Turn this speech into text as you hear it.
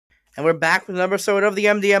And we're back with another episode of the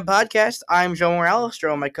MDM podcast. I'm Joe Morales,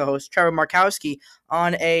 Joe, my co-host Trevor Markowski,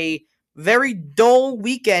 on a very dull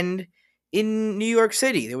weekend in New York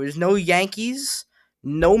City. There was no Yankees,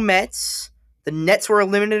 no Mets. The Nets were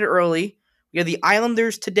eliminated early. We had the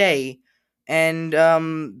Islanders today, and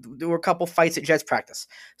there were a couple fights at Jets practice.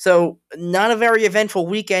 So not a very eventful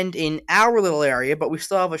weekend in our little area, but we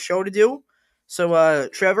still have a show to do. So,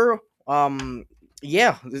 Trevor,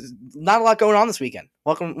 yeah, there's not a lot going on this weekend.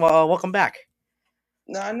 Welcome back.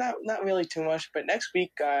 No, not really too much. But next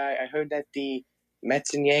week, I heard that the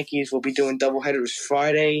Mets and Yankees will be doing doubleheaders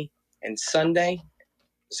Friday and Sunday.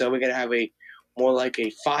 So we're gonna have a more like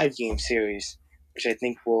a 5-game series, which I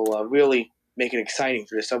think will really make it exciting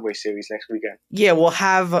for the Subway Series next weekend. Yeah, we'll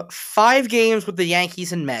have 5 games with the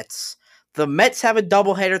Yankees and Mets. The Mets have a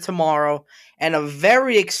doubleheader tomorrow, and a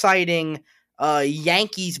very exciting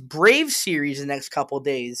Yankees Braves series the next couple of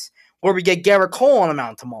days, where we get Garrett Cole on the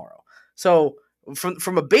mound tomorrow. So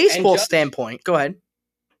from a baseball standpoint, go ahead.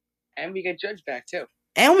 And we get Judge back too.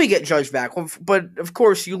 And we get Judge back. But, of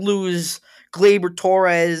course, you lose Gleyber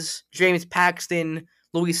Torres, James Paxton,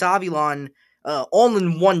 Luis Avilan all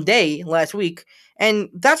in one day last week. And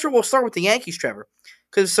that's where we'll start with the Yankees, Trevor.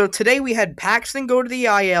 So today we had Paxton go to the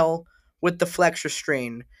IL with the flexor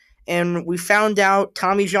strain. And we found out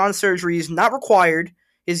Tommy John surgery is not required.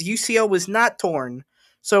 His UCL was not torn.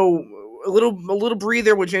 So a little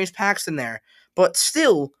breather with James Paxton there. But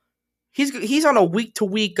still, he's on a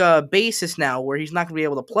week-to-week basis now where he's not going to be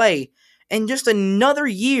able to play. And just another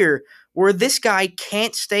year where this guy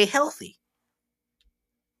can't stay healthy.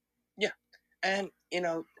 Yeah. And,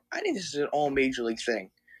 I think this is an all-major league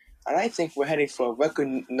thing. And I think we're heading for a record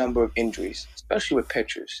number of injuries, especially with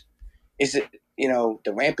pitchers. Is it,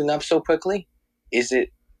 the ramping up so quickly? Is it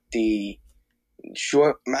the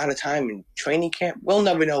short amount of time in training camp? We'll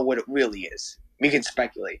never know what it really is. We can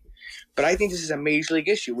speculate. But I think this is a major league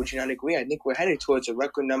issue. Would you not agree? I think we're headed towards a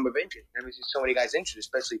record number of injuries. Never seen so many guys injured,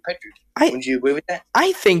 especially pitchers. Would you agree with that?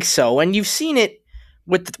 I think so. And you've seen it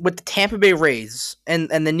with the Tampa Bay Rays and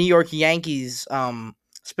the New York Yankees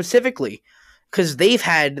specifically, because they've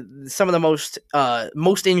had some of the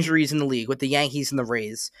most injuries in the league with the Yankees and the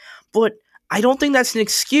Rays. But I don't think that's an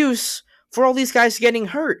excuse for all these guys getting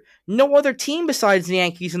hurt. No other team besides the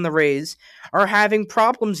Yankees and the Rays are having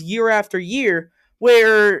problems year after year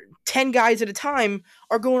where 10 guys at a time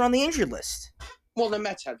are going on the injured list. Well, the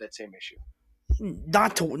Mets have that same issue.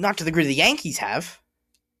 Not to the degree the Yankees have.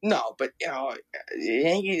 No, but,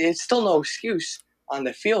 Yankees, it's still no excuse on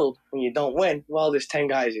the field when you don't win. Well, there's 10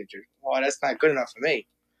 guys injured. Well, that's not good enough for me.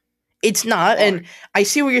 It's not, and I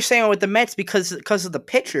see what you're saying with the Mets because of the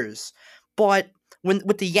pitchers, but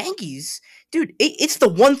with the Yankees, dude, it's the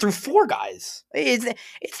 1 through 4 guys.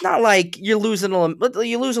 It's not like you're losing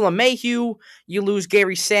LeMahieu, you lose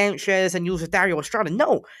Gary Sanchez, and you lose Dario Estrada.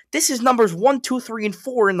 No, this is numbers 1, 2, 3, and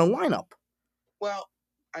 4 in the lineup. Well,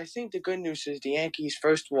 I think the good news is the Yankees,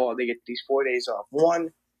 first of all, they get these 4 days off.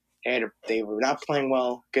 One, they were not playing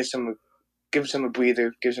well. Gives them a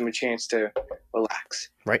breather, gives them a chance to relax.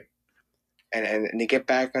 Right. And they get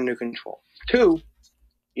back under control. 2,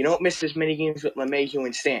 you don't miss as many games with LeMahieu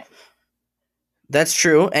and Stan. That's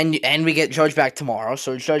true, and we get Judge back tomorrow,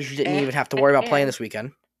 so Judge didn't even have to worry about playing this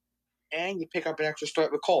weekend. And you pick up an extra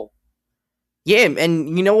start with Cole. Yeah,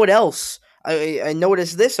 and you know what else? I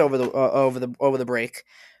noticed this over the break.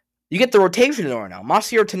 You get the rotation in order now.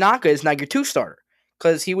 Masahiro Tanaka is now your 2 starter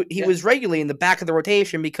because he was regularly in the back of the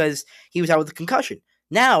rotation because he was out with a concussion.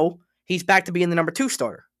 Now he's back to being the number 2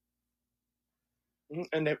 starter.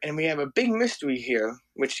 And we have a big mystery here,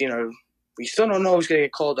 which we still don't know who's going to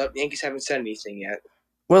get called up. The Yankees haven't said anything yet.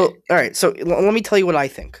 Well, all right. So let me tell you what I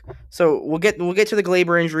think. So we'll get to the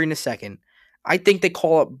Gleyber injury in a second. I think they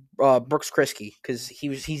call up Brooks Kriske because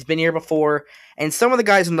he's been here before, and some of the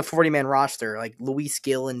guys on the 40-man roster like Luis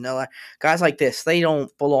Gill and guys like this, they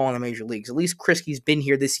don't belong in the major leagues. At least Kriske's been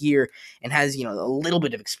here this year and has a little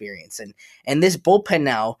bit of experience, and this bullpen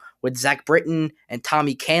now with Zach Britton and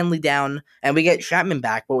Tommy Canley down, and we get Chapman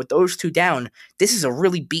back, but with those 2 down, this is a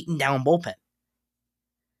really beaten down bullpen.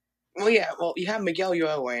 Well, yeah. Well, you have Miguel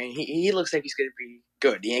Yoelqua, and he looks like he's going to be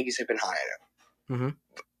good. The Yankees have been high on him. Mm-hmm.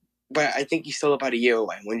 But I think he's still about a year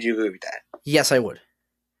away. Wouldn't you agree with that? Yes, I would.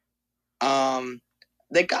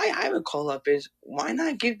 The guy I would call up is, why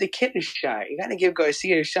not give the kid a shot? You got to give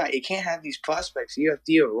Garcia a shot. You can't have these prospects. You have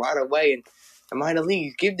to right away in the minor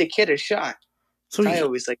leagues. Give the kid a shot. So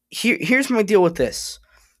here's my deal with this.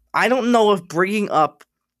 I don't know if bringing up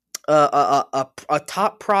a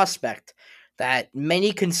top prospect that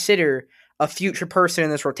many consider a future person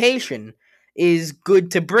in this rotation is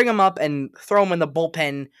good to bring him up and throw him in the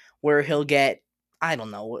bullpen where he'll get I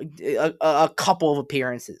don't know, a couple of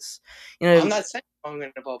appearances. You I'm know, not saying I'm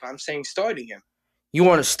going to bullpen. I'm saying starting him. you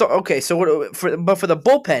want to start. Okay, so for the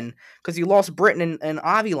bullpen, because you lost Britton and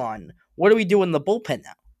Avilon, what do we do in the bullpen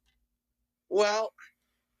now? Well,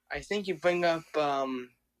 I think you bring up.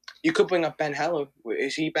 You could bring up Ben Heller.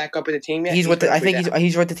 Is he back up at the team yet? He's He's with been the. I up and think down.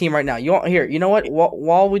 he's with the team right now. You know what?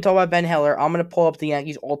 While we talk about Ben Heller, I'm gonna pull up the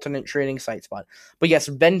Yankees alternate trading site spot. But yes,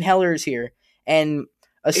 Ben Heller is here, and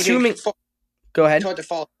assuming, go It's ahead. hard to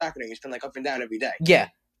follow Saturday. He's been like up and down every day. Yeah,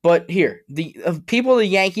 but here the people the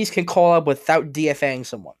Yankees can call up without DFAing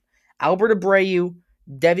someone: Albert Abreu,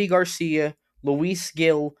 Devi Garcia, Luis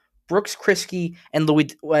Gill, Brooks Kriske, and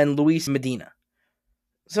Luis Medina.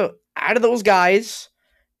 So out of those guys,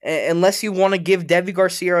 unless you want to give Devi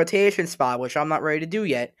Garcia a rotation spot, which I'm not ready to do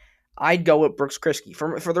yet, I'd go with Brooks Kriske.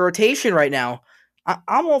 For the rotation right now,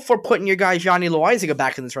 I'm all for putting your guy Johnny Loizaga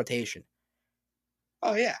back in this rotation.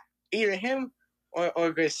 Oh yeah, either him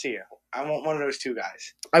or Garcia. I want one of those two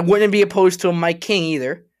guys. I wouldn't be opposed to a Mike King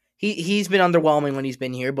either. He's been underwhelming when he's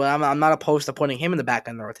been here, but I'm not opposed to putting him in the back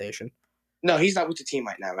end of the rotation. No, he's not with the team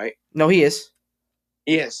right now, right? No, he is.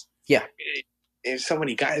 He is. Yeah, If so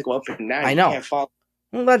many guys go up and down, I you know. can't follow.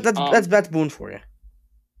 Well, that's Boone for you.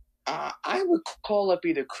 I would call up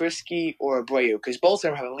either Kriske or Abreu because both of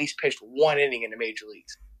them have at least pitched one inning in the major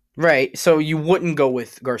leagues. Right. So you wouldn't go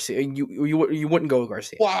with Garcia. You wouldn't go with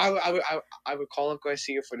Garcia. Well, I would call up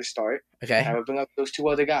Garcia for the start. Okay. And I would bring up those two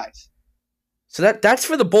other guys. So that's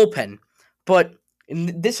for the bullpen, but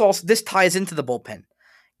this ties into the bullpen.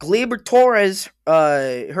 Gleyber Torres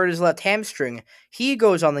hurt his left hamstring. He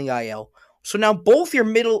goes on the IL. So now both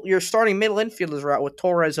your starting middle infielders are out with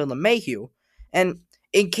Torres and LeMahieu. And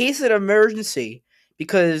in case of an emergency,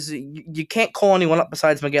 because you can't call anyone up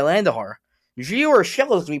besides Miguel Andujar, Gio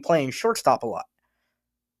Urshela is going to be playing shortstop a lot.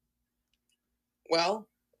 Well,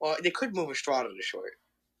 they could move Estrada to short.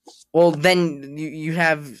 Well, then you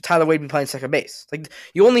have Tyler Wade be playing second base. Like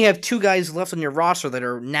you only have two guys left on your roster that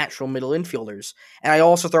are natural middle infielders, and I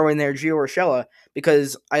also throw in there Gio Urshela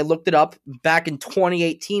because I looked it up back in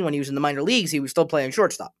 2018 when he was in the minor leagues. He was still playing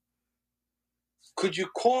shortstop. Could you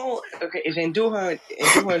call? Okay, is Andujar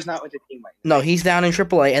is not with the team right now? No, he's down in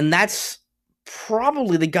AAA, and that's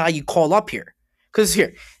probably the guy you call up here. Because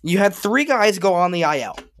here you had three guys go on the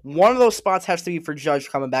IL. One of those spots has to be for Judge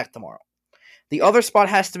coming back tomorrow. The other spot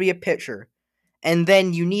has to be a pitcher, and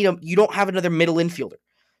then you don't have another middle infielder.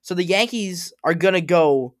 So the Yankees are gonna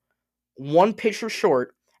go one pitcher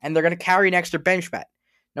short, and they're gonna carry an extra bench bat.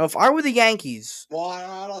 Now, if I were the Yankees, well,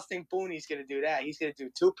 I don't think Booney's gonna do that. He's gonna do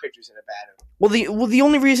two pitchers in a batter. Well, the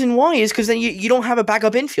only reason why is because then you don't have a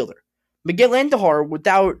backup infielder. Miguel Andujar with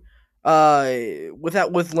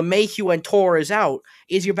LeMahieu and Torres out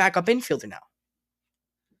is your backup infielder now.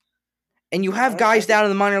 And you have guys down in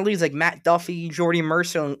the minor leagues like Matt Duffy, Jordy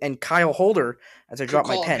Mercer, and Kyle Holder, as I drop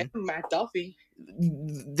my pen. Matt Duffy.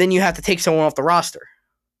 Then you have to take someone off the roster.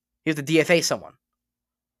 You have to DFA someone.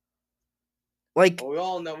 Like we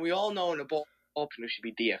all know in the bullpen who should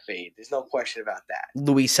be DFA'd. There's no question about that.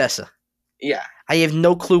 Luis Cessa. Yeah. I have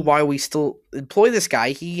no clue why we still employ this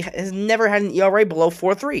guy. He has never had an ERA below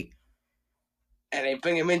 4.3. And they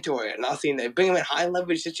bring him into it. Nothing. They bring him in high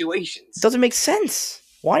leverage situations. It doesn't make sense.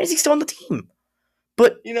 Why is he still on the team?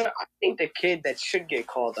 But I think the kid that should get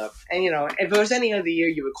called up, and if it was any other year,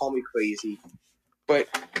 you would call me crazy. But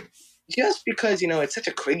just because it's such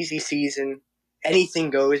a crazy season,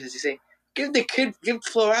 anything goes, as you say. Give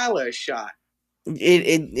Florala a shot.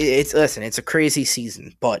 It's a crazy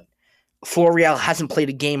season, but Florial hasn't played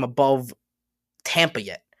a game above Tampa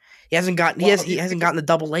yet. He hasn't gotten the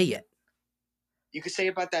Double A yet. You could say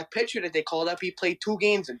about that pitcher that they called up. He played 2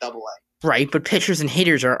 games in Double A. Right, but pitchers and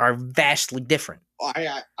hitters are vastly different. Well,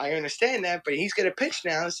 I understand that, but he's going to pitch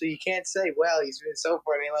now, so you can't say, well, he's been so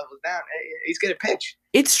far many levels down. He's going to pitch.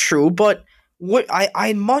 It's true, but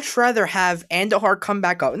I'd much rather have Andujar come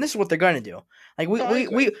back up, and this is what they're going to do. Like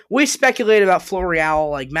we speculate about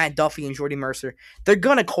Florial, like Matt Duffy and Jordy Mercer. They're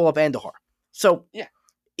going to call up Andujar. So yeah,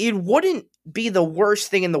 it wouldn't be the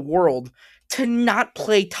worst thing in the world to not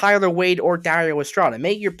play Tyler Wade or Dario Estrada.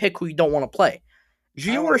 Make your pick who you don't want to play.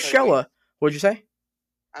 Gio Urshela, what'd you say?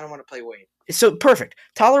 I don't want to play Wade. So, perfect.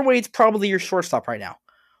 Tyler Wade's probably your shortstop right now.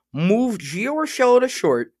 Move Gio Urshela to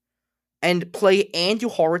short and play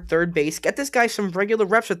Andujar at third base. Get this guy some regular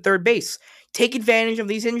reps at third base. Take advantage of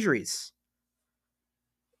these injuries.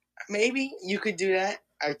 Maybe you could do that.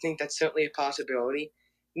 I think that's certainly a possibility.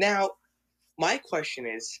 Now, my question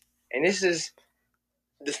is, and this is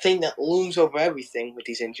the thing that looms over everything with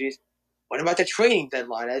these injuries, what about the trading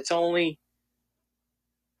deadline? It's only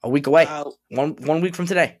a week away. 1 week from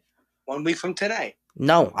today. 1 week from today.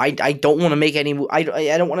 No, I don't want to make any. I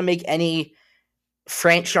don't want to make any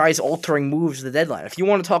franchise altering moves at the deadline. If you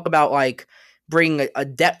want to talk about like bring a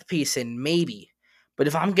depth piece in, maybe. But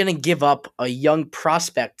if I'm gonna give up a young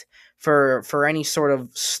prospect for any sort of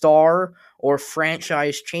star or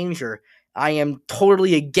franchise changer, I am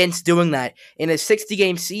totally against doing that in a 60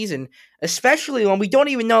 game season, especially when we don't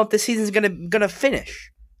even know if the season's gonna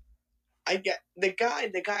finish. I get the guy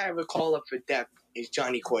I would call up for depth is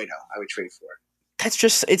Johnny Cueto. I would trade for. That's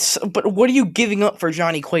just it's. But what are you giving up for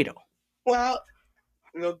Johnny Cueto? Well,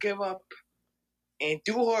 we'll give up and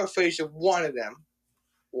Duhar Frazier, one of them,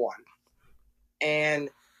 one, and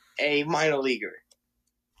a minor leaguer.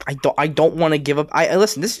 I don't want to give up. I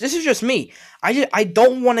listen. This is just me. I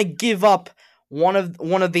don't want to give up one of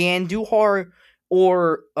the Andujar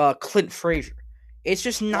or Clint Frazier. It's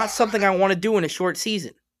just not Well, something I want to do in a short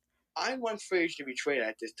season. I want Frazier to be traded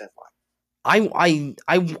at this deadline.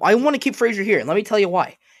 I want to keep Frazier here. And let me tell you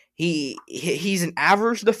why. He's an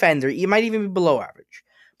average defender. He might even be below average,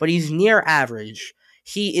 but he's near average.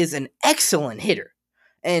 He is an excellent hitter,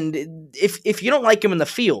 and if you don't like him in the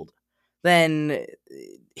field, then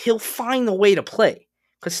he'll find a way to play.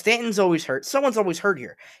 Because Stanton's always hurt. Someone's always hurt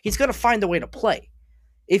here. He's gonna find a way to play.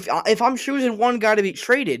 If I'm choosing one guy to be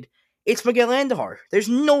traded, it's Miguel Andujar. There's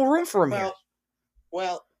no room for him here.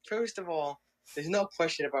 Well, first of all, there's no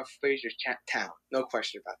question about Frazier's talent. No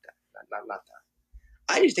question about that. Not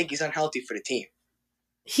that. I just think he's unhealthy for the team.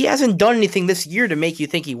 He hasn't done anything this year to make you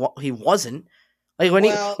think he wasn't. Like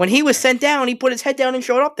Well, when he was sent down, he put his head down and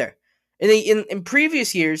showed up there. In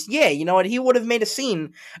previous years, yeah, you know what, he would have made a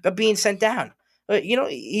scene of being sent down. But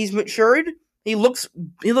he's matured. He looks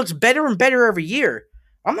better and better every year.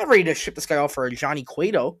 I'm not ready to ship this guy off for a Johnny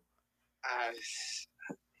Cueto. uh,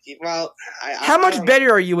 well, How I much don't know.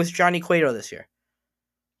 better are you with Johnny Cueto this year?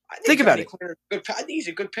 I think Think about Johnny it. Cueto, good. I think he's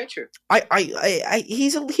a good pitcher.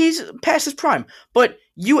 He's past his prime. But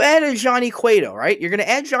you added Johnny Cueto, right? You're gonna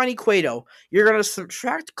add Johnny Cueto. You're gonna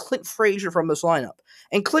subtract Clint Frazier from this lineup,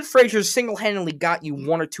 and Clint Frazier single handedly got you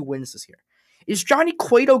one or two wins this year. Is Johnny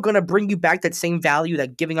Cueto gonna bring you back that same value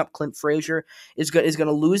that giving up Clint Frazier is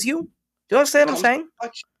gonna lose you? Do you understand what I'm Comes saying?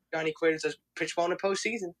 much. Johnny Cueto does pitch well in the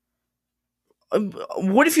postseason.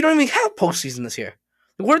 What if you don't even have postseason this year?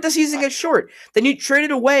 What if the season I, gets short? Then you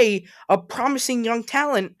traded away a promising young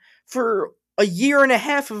talent for a year and a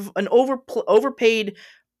half of an overpaid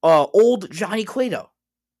old Johnny Cueto.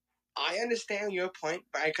 I understand your point,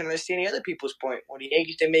 but I can understand the other people's point. Well, the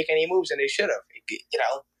Yankees didn't make any moves, and they should have.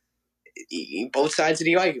 Both sides of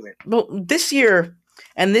the argument. Well, this year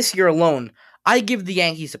and this year alone, I give the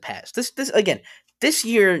Yankees a pass. This again. This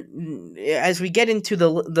year, as we get into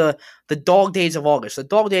the dog days of August, the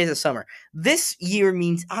dog days of summer, this year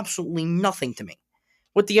means absolutely nothing to me.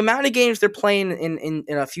 With the amount of games they're playing in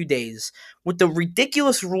a few days, with the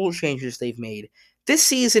ridiculous rule changes they've made, this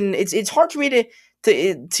season it's hard for me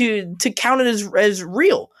to count it as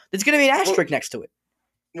real. There's going to be an Well, asterisk next to it.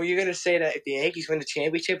 were you gonna say that if the Yankees win the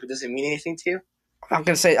championship, it doesn't mean anything to you? I'm not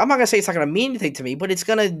gonna say it's not gonna mean anything to me, but it's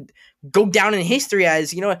gonna go down in history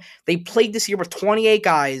as they played this year with 28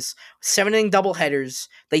 guys, 7 inning doubleheaders.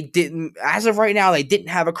 They didn't, as of right now, they didn't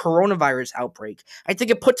have a coronavirus outbreak. I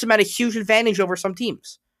think it puts them at a huge advantage over some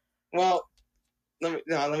teams. Well, let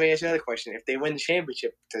me ask you another question. If they win the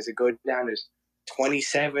championship, does it go down as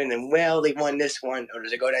 27 and they won this one, or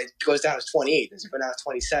does it goes down as 28? Does it go down as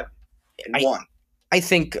 27 and I one? I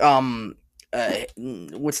think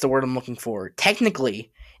what's the word I'm looking for?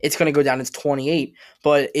 Technically, it's going to go down as 28,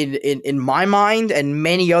 but in my mind and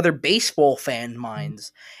many other baseball fan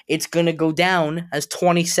minds, it's going to go down as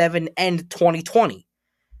 27 and 2020.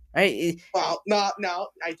 Right? Well, no,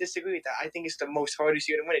 I disagree with that. I think it's the most hardest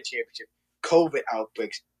year to win a championship. COVID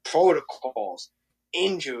outbreaks, protocols,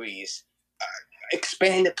 injuries,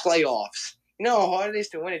 expanded playoffs. You know how hard it is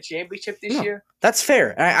to win a championship this No, year? that's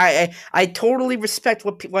fair. I totally respect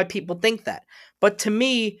why people think that, but to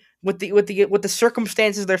me, with the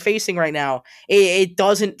circumstances they're facing right now, it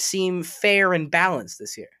doesn't seem fair and balanced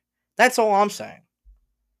this year. That's all I'm saying.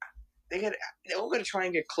 They're all going to try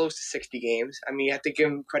and get close to 60 games. I mean, you have to give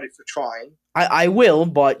them credit for trying. I will,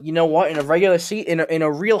 but you know what? In a regular in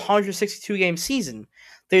a real 162 game season,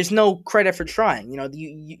 there's no credit for trying.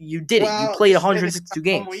 You did it. You Well, played this is not 162 a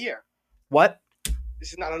normal games. year. What?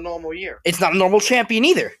 This is not a normal year. It's not a normal champion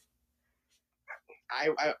either.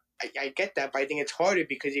 I get that, but I think it's harder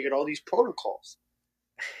because you get all these protocols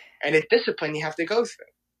and the discipline you have to go through.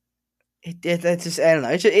 That's just I don't know.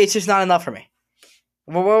 It's just not enough for me.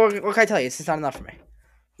 What can I tell you? It's just not enough for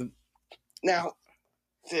me. Now,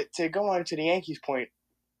 to go on to the Yankees' point,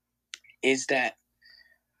 is that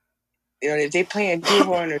if they play a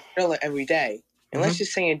Duhorn or Thriller every day, and let's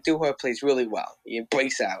just say Andujar plays really well. He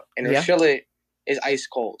breaks out, and Yeah. Urshela is ice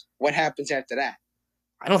cold. What happens after that?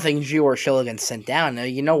 I don't think Gio Urshela gets sent down.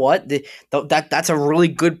 You know what? That's a really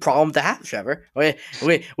good problem to have, Trevor.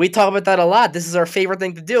 We talk about that a lot. This is our favorite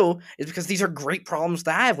thing to do, is because these are great problems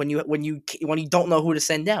to have when you don't know who to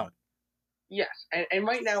send down. Yes, and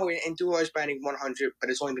right now Andujar is batting 100, but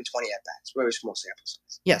it's only been 20 at bats. Very small sample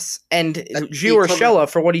size. Yes, and Gio Urshela,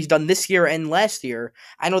 for what he's done this year and last year,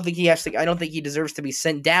 I don't think he deserves to be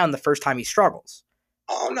sent down the first time he struggles.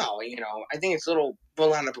 Oh no, I think it's a little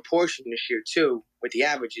blown out of proportion this year too with the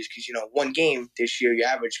averages because one game this year your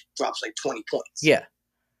average drops like 20 points. Yeah,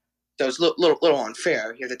 so it's a little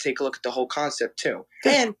unfair. You have to take a look at the whole concept too.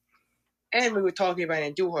 And we were talking about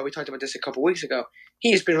Andujar. We talked about this a couple weeks ago.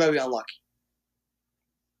 He's been very unlucky.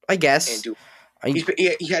 I guess.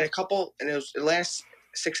 He had a couple, and it was the last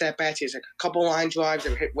 6 at bats. He has a couple line drives that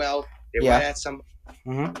were hit well. They right at some.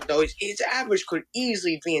 Mm-hmm. So his average could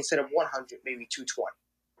easily be, instead of 100, maybe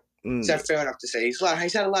 220. Is that fair enough to say? He's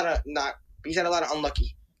had a lot of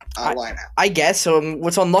unlucky lineup. I guess. So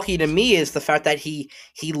what's unlucky to me is the fact that he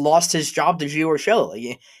lost his job to Gio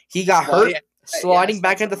Urshela. He got hurt sliding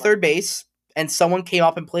back into third base, and someone came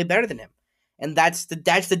up and played better than him, and that's the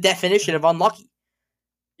definition of unlucky.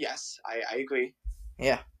 Yes, I agree.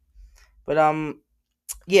 Yeah, but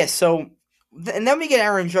yeah. So and then we get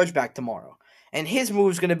Aaron Judge back tomorrow, and his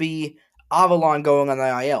move's going to be Avalon going on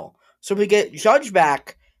the IL. So if we get Judge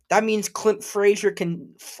back, that means Clint Frazier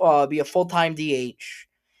can be a full-time DH,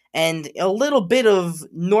 and a little bit of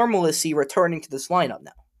normalcy returning to this lineup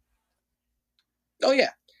now. Oh yeah,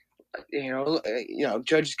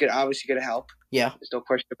 Judge is obviously going to help. Yeah, there's no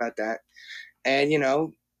question about that, and he's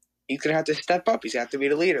going to have to step up. He's going to have to be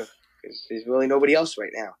the leader because there's really nobody else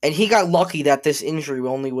right now. And he got lucky that this injury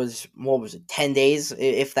only was, 10 days,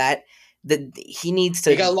 if that. That he needs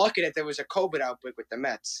to. He got lucky that there was a COVID outbreak with the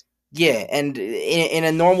Mets. Yeah, and in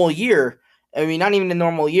a normal year, I mean, not even a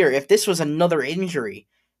normal year, if this was another injury,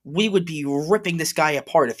 we would be ripping this guy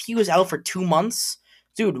apart. If he was out for 2 months,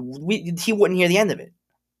 dude, he wouldn't hear the end of it.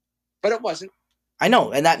 But it wasn't. I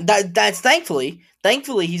know, and that's thankfully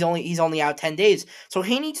he's only out 10 days. So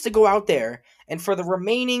he needs to go out there, and for the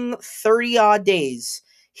remaining 30-odd days,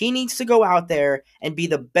 he needs to go out there and be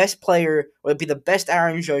the best player, or be the best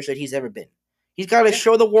Aaron Judge that he's ever been. He's got to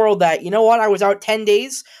show the world that, you know what, I was out 10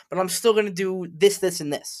 days, but I'm still going to do this, this,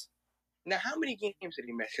 and this. Now, how many games did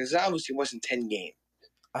he miss? Because obviously it wasn't 10 games.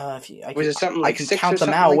 Was it something like 6 I can count them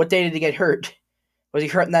out. Like... What day did he get hurt? Was he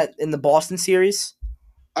hurt in the Boston series?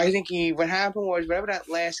 I think what happened was, whatever that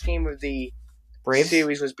last game of the Braves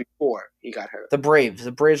series was before he got hurt. The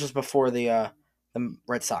Braves was before the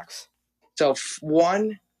Red Sox. So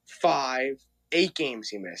 1, 5, 8 games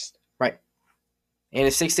he missed. Right. In a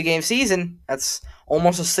 60-game season, that's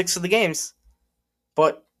almost a sixth of the games.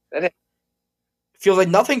 But it feels like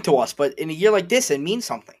nothing to us. But in a year like this, it means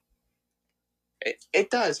something. It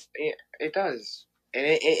does. It does. And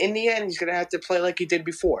in the end, he's going to have to play like he did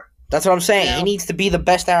before. That's what I'm saying. Now, he needs to be the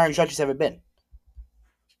best Aaron Judge has ever been.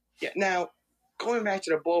 Yeah. Now, going back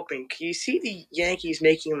to the bullpen, can you see the Yankees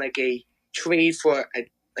making like a trade for a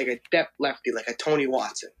depth lefty, like a Tony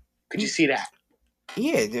Watson? Could you see that?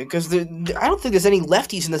 Yeah, because I don't think there's any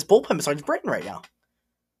lefties in this bullpen besides Britton right now.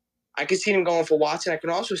 I could see him going for Watson. I can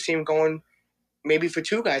also see him going maybe for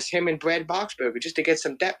 2 guys, him and Brad Boxberger, just to get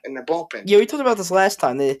some depth in the bullpen. Yeah, we talked about this last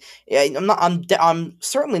time. I'm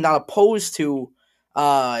certainly not opposed to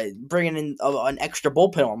bringing in an extra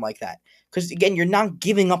bullpen arm like that, because again, you're not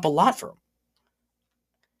giving up a lot for him.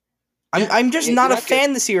 I'm just not a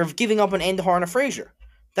fan this year of giving up an Andujar and a Frazier.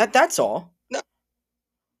 That's all.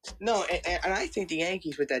 No, and I think the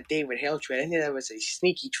Yankees with that David Hale trade, I think that was a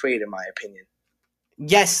sneaky trade in my opinion.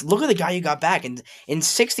 Yes, look at the guy you got back. In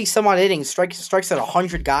 60 some odd innings, strikes at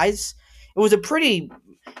 100 guys. It was a pretty.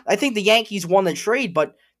 I think the Yankees won the trade,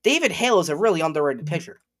 but David Hale is a really underrated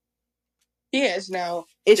pitcher. He is now.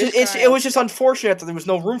 It was just unfortunate that there was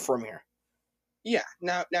no room for him here. Yeah.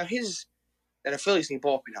 Now the Phillies need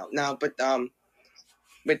bullpen help now, but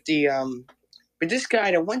this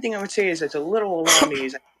guy, the one thing I would say is that's a little alarming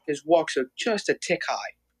is his walks are just a tick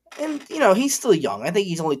high. And, he's still young. I think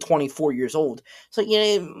he's only 24 years old. So,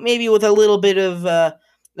 maybe with a little bit of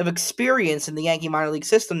experience in the Yankee minor league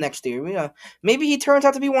system next year, maybe he turns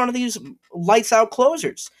out to be one of these lights-out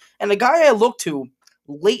closers. And the guy I look to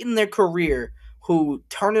late in their career who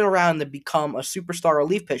turn it around to become a superstar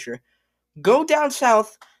relief pitcher, go down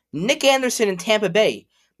south, Nick Anderson in Tampa Bay,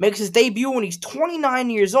 makes his debut when he's 29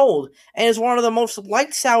 years old and is one of the most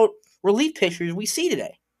lights-out relief pitchers we see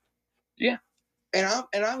today. Yeah. And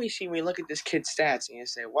obviously, when you look at this kid's stats and you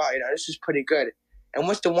say, wow, this is pretty good. And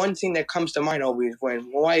what's the one thing that comes to mind always when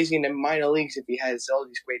why is he in the minor leagues if he has all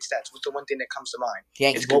these great stats? What's the one thing that comes to mind?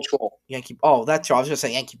 Yankee It's bull, control. Yankee. Oh, that's true. I was gonna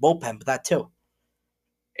say Yankee bullpen, but that too.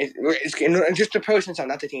 It's just the person,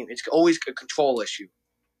 not the team. It's always a control issue.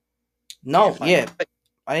 No, yeah,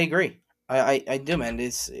 I agree. I do, man.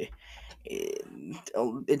 It's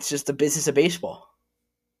just the business of baseball.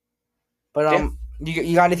 But Yeah.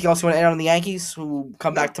 you got anything else you want to add on the Yankees who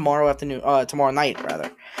come No. back tomorrow afternoon? Tomorrow night rather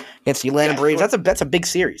against the Atlanta Yeah, Braves. sure. That's a big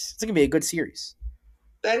series. It's gonna be a good series.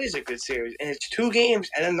 That is a good series, and it's 2 games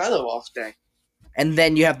and another off day. And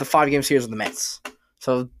then you have the 5 game series with the Mets.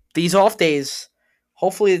 So these off days,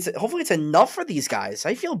 hopefully it's enough for these guys.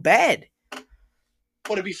 I feel bad.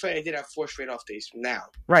 Well, to be fair, they did have 4 straight off days from now.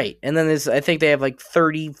 Right, and then I think they have like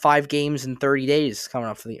 35 games in 30 days coming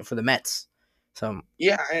up for the Mets. So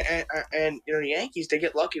yeah, and the Yankees, they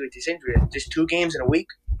get lucky with this injury. Just 2 games in a week.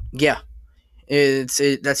 yeah,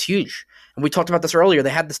 that's huge. And we talked about this earlier. They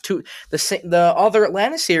had the other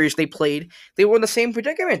Atlanta series they played. They were in the same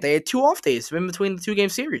predicament. They had 2 off days in between the 2 game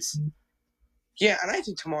series. Yeah, and I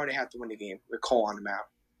think tomorrow they have to win the game with Cole on the mound.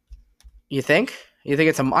 You think? You think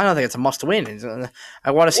I don't think it's a must win.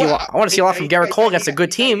 I want to see. Well, I want to see a lot from Garrett Cole against a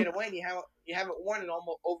good team. You haven't won in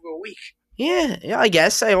almost over a week. Yeah, I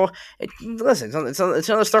guess. Listen, it's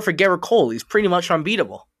another start for Garrett Cole. He's pretty much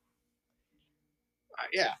unbeatable.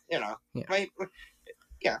 Yeah. Yeah.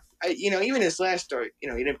 Even his last start, he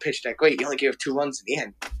didn't pitch that great. He only gave 2 runs in the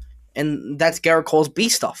end. And that's Garrett Cole's B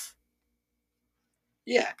stuff.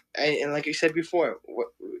 Yeah, and like you said before,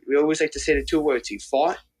 we always like to say the 2 words: he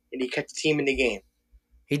fought and he kept the team in the game.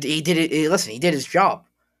 He did it. Listen, he did his job.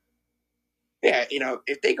 Yeah,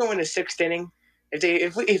 if they go in the 6th inning, if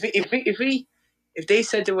they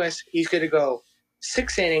said to us he's going to go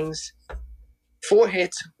 6 innings, 4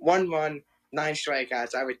 hits, 1 run, 9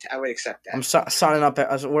 strikeouts, I would accept that. I'm signing up.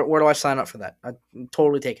 Where do I sign up for that? I'm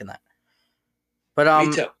totally taking that. But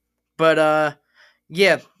Me too. But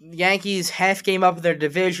yeah, Yankees half game up of their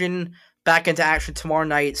division, back into action tomorrow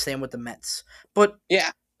night. Same with the Mets. But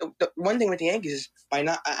yeah, the one thing with the Yankees is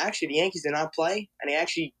the Yankees did not play, and they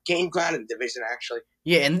actually gained ground in the division. Actually,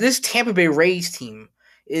 yeah, and this Tampa Bay Rays team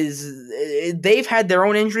they've had their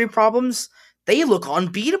own injury problems. They look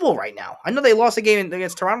unbeatable right now. I know they lost a game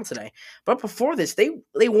against Toronto today, but before this, they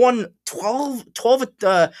won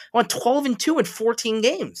 12-2 in 14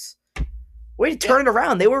 games. Way to turn it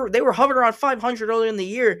around. They were hovering around 500 earlier in the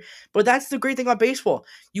year, but that's the great thing about baseball.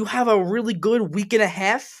 You have a really good week and a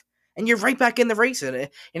half, and you're right back in the race in a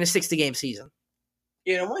 60-game season.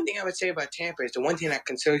 Yeah, the one thing I would say about Tampa is the one thing that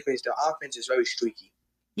concerns me is the offense is very streaky.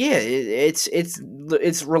 Yeah,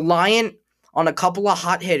 it's reliant on a couple of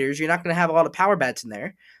hot hitters. You're not going to have a lot of power bats in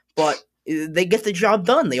there, but they get the job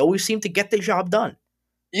done. They always seem to get the job done.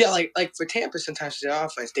 Yeah, like for Tampa, sometimes their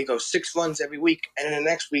offense, they go 6 runs every week, and then the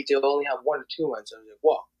next week they'll only have 1 or 2 runs. So I was like,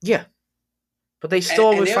 whoa. Yeah, but they still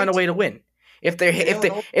always find a way to win. If the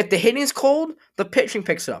hitting's cold, the pitching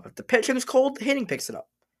picks it up. If the pitching's cold, the hitting picks it up.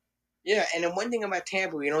 Yeah, and then one thing about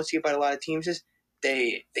Tampa you don't see about a lot of teams is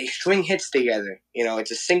they string hits together.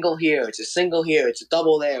 It's a single here, it's a single here, it's a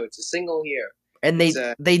double there, it's a single here. And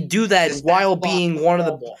they do that while being one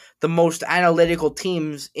of the most analytical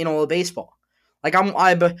teams in all of baseball. Like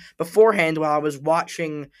beforehand, while I was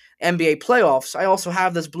watching NBA playoffs, I also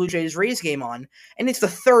have this Blue Jays Rays game on, and it's the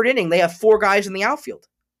 3rd inning. They have 4 guys in the outfield.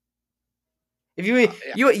 If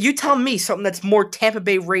you tell me something that's more Tampa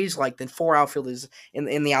Bay Rays like than 4 outfielders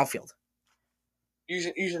in the outfield,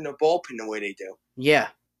 using the bullpen the way they do. Yeah,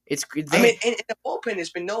 in the bullpen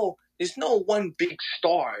there's no one big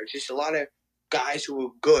star. It's just a lot of guys who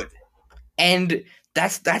are good. And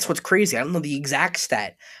that's what's crazy. I don't know the exact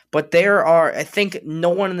stat, but there are, I think, no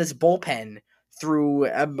one in this bullpen through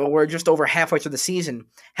we're just over halfway through the season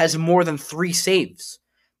has more than 3 saves.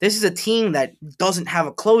 This is a team that doesn't have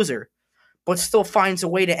a closer, but still finds a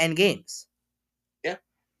way to end games. Yeah.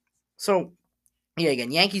 So, yeah,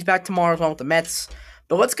 again, Yankees back tomorrow along with the Mets.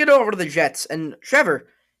 But let's get over to the Jets. And Trevor,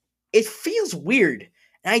 it feels weird,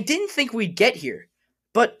 and I didn't think we'd get here,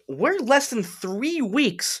 but we're less than 3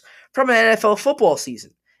 weeks from an NFL football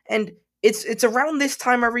season. And it's around this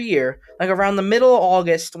time every year, like around the middle of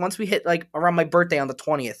August, once we hit like around my birthday on the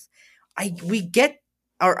 20th, I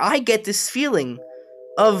get this feeling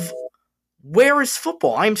of where is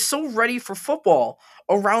football? I'm so ready for football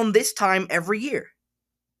around this time every year.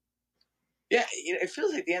 Yeah, it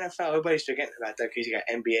feels like the NFL, everybody's forgetting about that because you got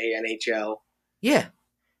NBA, NHL. Yeah.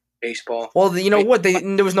 Baseball. Well, you know what?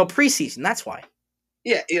 There was no preseason. That's why.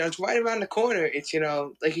 Yeah, it's right around the corner. It's,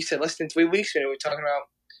 like you said, less than 3 weeks ago. We're talking about,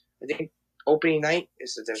 I think, opening night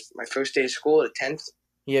is my first day of school, the 10th.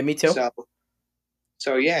 Yeah, me too.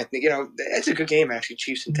 So yeah, that's a good game actually.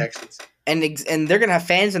 Chiefs and Texans. And they're gonna have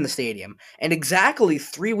fans in the stadium. And exactly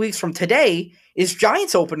 3 weeks from today is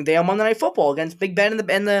Giants opening day on Monday Night Football against Big Ben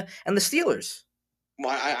and the Steelers.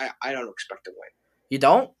 Well, I don't expect to win. You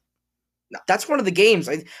don't? No. That's one of the games.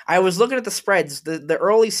 I was looking at the spreads. The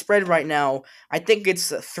early spread right now, I think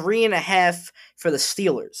it's 3.5 for the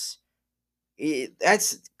Steelers.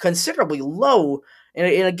 That's considerably low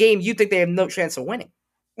in a game you think they have no chance of winning.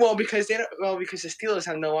 Well, because because the Steelers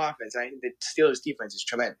have no offense. I think the Steelers' defense is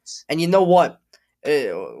tremendous. And you know what?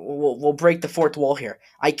 We'll break the fourth wall here.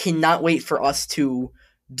 I cannot wait for us to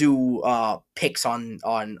do picks on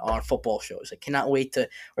football shows. I cannot wait to.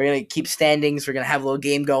 We're gonna keep standings. We're gonna have a little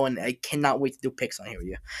game going. I cannot wait to do picks on here with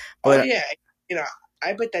you. But, yeah,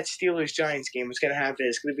 I bet that Steelers Giants game is gonna happen.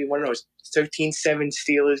 It's gonna be one of those 13-7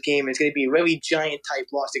 Steelers game. It's gonna be a very giant type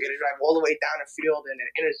loss. They're gonna drive all the way down the field, and an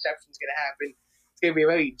interception's gonna happen. It's gonna be a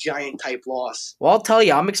very giant type loss. Well, I'll tell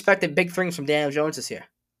you, I'm expecting big things from Daniel Jones this year.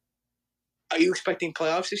 Are you expecting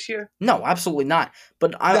playoffs this year? No, absolutely not.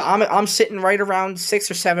 But I'm sitting right around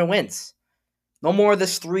 6 or 7 wins. No more of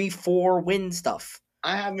this 3-4 win stuff.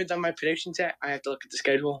 I haven't done my predictions yet. I have to look at the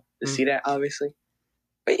schedule to see that, obviously.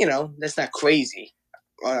 But that's not crazy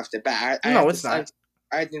right off the bat. It's not.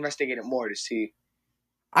 I have to investigate it more to see.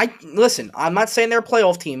 Listen. I'm not saying they're a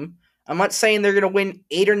playoff team. I'm not saying they're going to win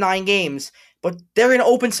 8 or 9 games, but they're going to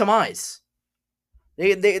open some eyes.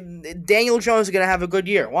 Daniel Jones is going to have a good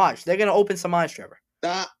year. Watch. They're going to open some eyes, Trevor.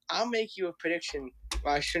 I'll make you a prediction.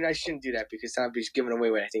 Well, I shouldn't do that because I'll be giving away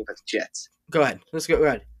what I think about the Jets. Go ahead. Let's go. Go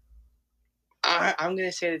ahead. I'm going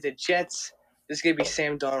to say that the Jets, this is going to be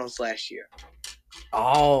Sam Darnold's last year.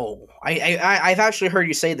 Oh, I've actually heard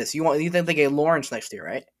you say this. You think they get Lawrence next year,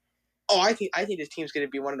 right? Oh, I think this team's going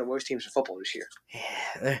to be one of the worst teams in football this year.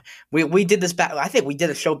 Yeah, we did this back. I think we did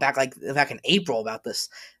a show back in April about this.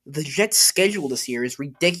 The Jets' schedule this year is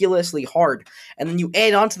ridiculously hard, and then you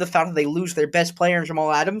add on to the fact that they lose their best player,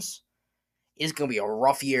 Jamal Adams. It's going to be a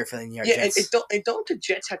rough year for the New York Jets. And don't the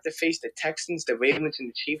Jets have to face the Texans, the Ravens, and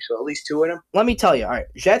the Chiefs, or at least 2 of them? Let me tell you. All right,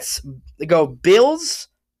 Jets, they go Bills,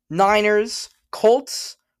 Niners,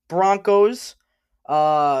 Colts, Broncos,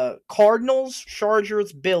 Cardinals,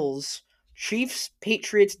 Chargers, Bills, Chiefs,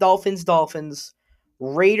 Patriots, Dolphins,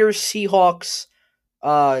 Raiders, Seahawks,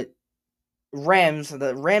 Rams.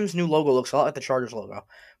 The Rams' new logo looks a lot like the Chargers logo.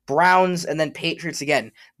 Browns, and then Patriots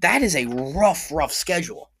again. That is a rough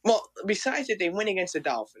schedule. Well, besides that, they win against the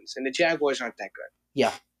Dolphins, and the Jaguars aren't that good.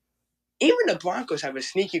 Yeah. Even the Broncos have a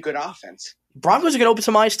sneaky good offense. Broncos are going to open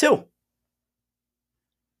some eyes, too.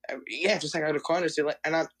 Yeah, just like the Cardinals did.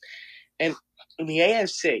 And in the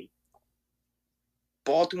AFC,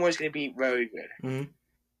 Baltimore is going to be very good. Mm-hmm.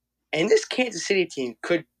 And this Kansas City team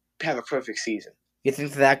could have a perfect season. You think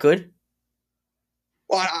they're that good?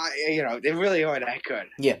 Well, they really are that good.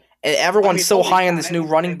 Yeah. Everyone's so high on this new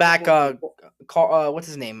running back. What's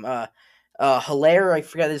his name? Hilaire. I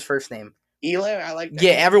forgot his first name. Hilaire, I like that.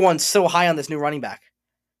 Yeah, everyone's so high on this new running back.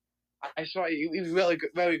 I saw he was really good,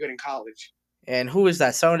 very good in college. And who is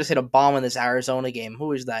that? Someone just hit a bomb in this Arizona game.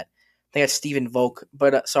 Who is that? I think that's Stephen Volk.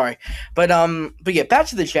 But sorry. But yeah, back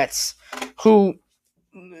to the Jets, who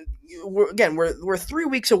we're 3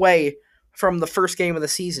 weeks away from the first game of the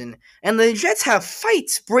season, and the Jets have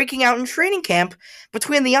fights breaking out in training camp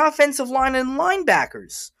between the offensive line and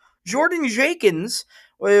linebackers. Jordan Jenkins,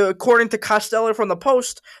 according to Costello from the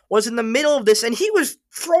Post, was in the middle of this, and he was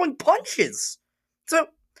throwing punches. So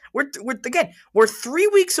we're 3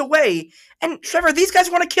 weeks away, and Trevor, these guys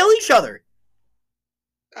want to kill each other.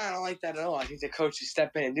 I don't like that at all. I think the coach should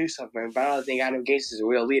step in and do something, but I don't think Adam Gase is a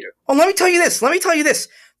real leader. Well, let me tell you this.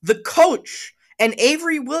 The coach and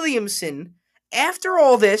Avery Williamson, after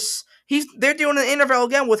all this, they're doing an interview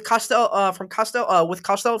again with Costello from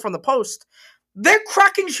the Post. They're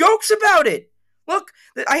cracking jokes about it. Look,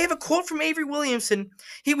 I have a quote from Avery Williamson.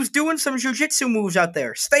 He was doing some jiu-jitsu moves out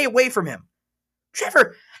there. Stay away from him.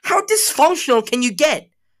 Trevor, how dysfunctional can you get?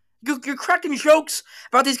 You're cracking jokes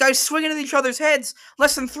about these guys swinging at each other's heads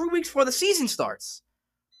less than 3 weeks before the season starts.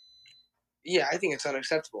 Yeah, I think it's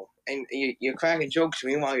unacceptable. And you're cracking jokes.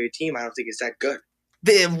 Meanwhile, your team, I don't think it's that good.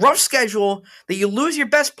 The rough schedule that you lose your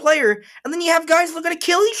best player, and then you have guys looking to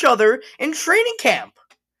kill each other in training camp.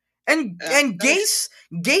 And Gase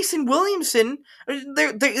and Williamson,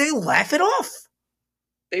 they laugh it off.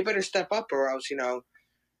 They better step up, or else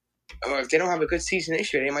or if they don't have a good season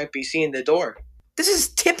this year, they might be seeing the door. This is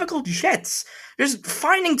typical Jets. Just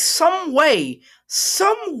finding some way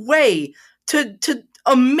to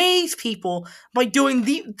amaze people by doing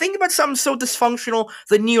think about something so dysfunctional.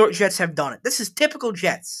 The New York Jets have done it. This is typical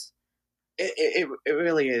Jets. It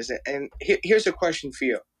really is. And here's a question for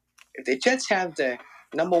you: If the Jets have the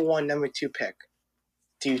number one, number two pick,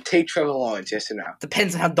 do you take Trevor Lawrence? Yes or no?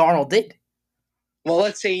 Depends on how Darnold did. Well,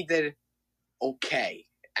 let's say he did okay,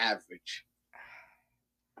 average.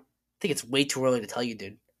 I think it's way too early to tell you,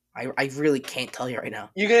 dude. I really can't tell you right now.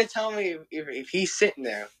 You're gonna tell me if he's sitting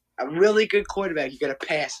there, a really good quarterback, you're gonna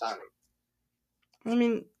pass on him. I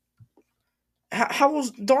mean, how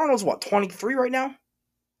old Darnold's? What, 23 right now?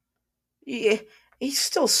 Yeah, he's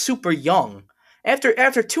still super young.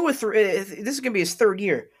 After 2 or 3, this is gonna be his third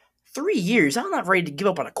year. 3 years, I'm not ready to give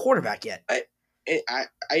up on a quarterback yet. I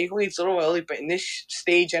agree it's a little early, but in this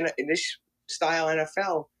stage and in this style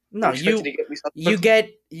NFL, no, you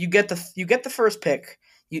get the first pick.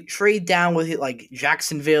 You trade down with it like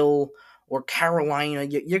Jacksonville or Carolina.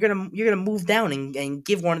 You're gonna move down and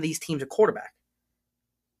give one of these teams a quarterback.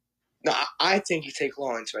 No, I think you take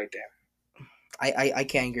Lawrence right there. I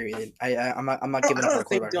can't agree with it. I'm not giving up on a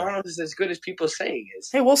quarterback. I don't think Darnold is as good as people say he is.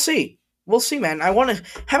 Hey, we'll see. We'll see, man. How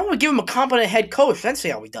about we give him a competent head coach, then see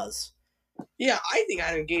how he does. Yeah, I think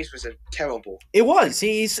Adam Gase was terrible. It was.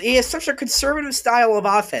 He has such a conservative style of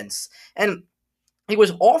offense, and he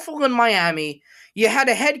was awful in Miami. You had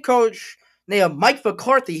a head coach named Mike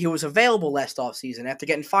McCarthy who was available last offseason after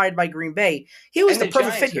getting fired by Green Bay. He was the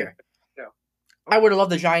perfect fit here. No. I would have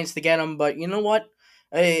loved the Giants to get him, but you know what?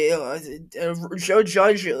 Joe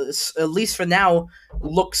Judge, at least for now,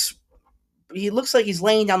 looks like he's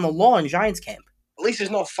laying down the law in Giants camp. At least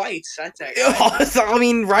there's no fights. That's I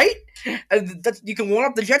mean, right? You can one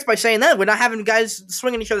up the Jets by saying that. We're not having guys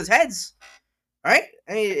swinging each other's heads. Right?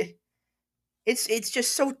 I mean, it's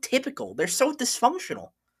just so typical. They're so dysfunctional.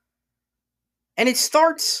 And it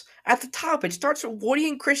starts at the top. It starts with Woody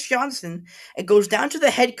and Chris Johnson. It goes down to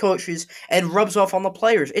the head coaches and rubs off on the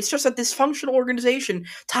players. It's just a dysfunctional organization,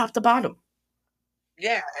 top to bottom.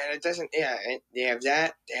 Yeah, and it doesn't. Yeah, and they have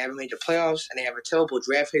that. They haven't made the playoffs, and they have a terrible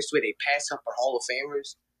draft history. They pass up on Hall of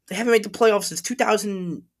Famers. They haven't made the playoffs since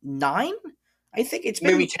 2009. I think it's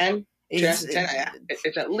been maybe 10.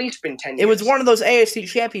 It's at least been 10 years. It was one of those AFC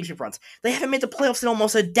championship runs. They haven't made the playoffs in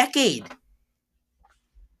almost a decade.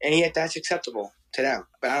 And yet that's acceptable to them,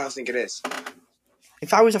 but I don't think it is.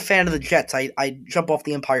 If I was a fan of the Jets, I'd jump off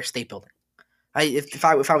the Empire State Building. If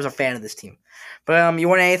I was a fan of this team. But you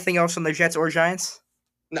want anything else on the Jets or Giants?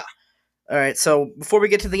 No. All right, so before we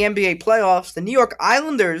get to the NBA playoffs, the New York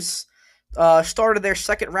Islanders started their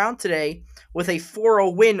second round today with a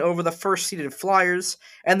 4-0 win over the first-seeded Flyers,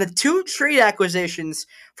 and the two trade acquisitions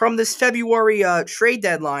from this February trade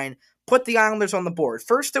deadline put the Islanders on the board.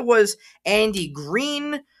 First, it was Andy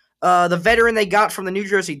Green, the veteran they got from the New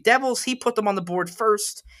Jersey Devils. He put them on the board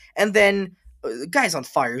first, and then the guy's on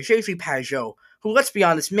fire, JV Pajot, who, let's be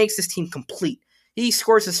honest, makes this team complete. He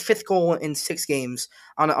scores his 5th goal in 6 games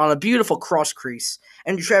on a beautiful cross crease.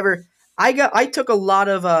 And Trevor, I took a lot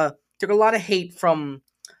of hate from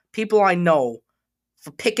people I know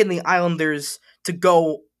for picking the Islanders to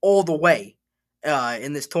go all the way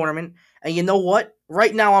in this tournament. And you know what?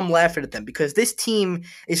 Right now I'm laughing at them because this team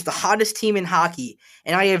is the hottest team in hockey,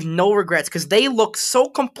 and I have no regrets because they look so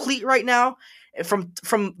complete right now from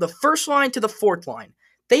the first line to the fourth line.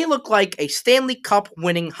 They look like a Stanley Cup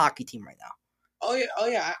winning hockey team right now. Oh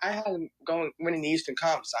yeah. I had them winning the Eastern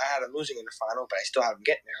Conference. I had them losing in the final, but I still have them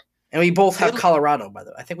getting there. And we both have Colorado, by the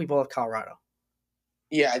way. I think we both have Colorado.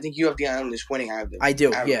 Yeah, I think you have the Islanders winning. I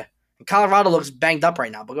do, yeah. Colorado looks banged up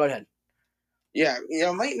right now, but go ahead. Yeah,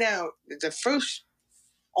 right now, the first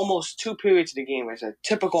almost 2 periods of the game was a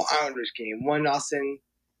typical Islanders game.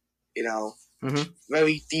 1-0,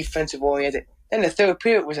 very defensive oriented. Then the third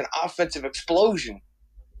period was an offensive explosion.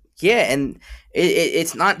 Yeah, and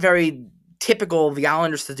it's not very typical of the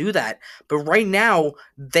Islanders to do that. But right now,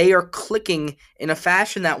 they are clicking in a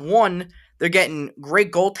fashion that, one, they're getting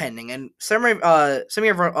great goaltending. And Semyon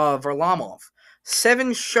Varlamov,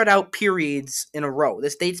 7 shutout periods in a row.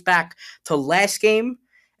 This dates back to last game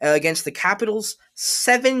against the Capitals.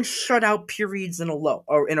 7 shutout periods in a row.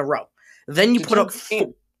 Then you put up...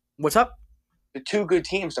 What's up? The 2 good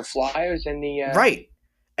teams, the Flyers and the... Right.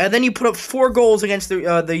 And then you put up 4 goals against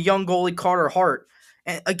the young goalie Carter Hart.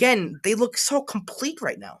 And again, they look so complete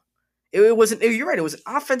right now. It wasn't. You're right. It was an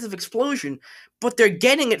offensive explosion, but they're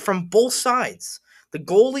getting it from both sides. The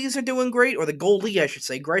goalies are doing great, or the goalie, I should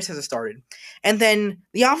say. Grice hasn't started, and then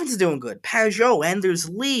the offense is doing good. Pajot, Anders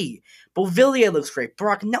Lee, Beauvillier looks great.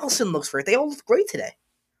 Brock Nelson looks great. They all look great today.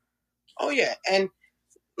 Oh yeah, and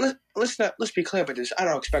let's be clear about this. I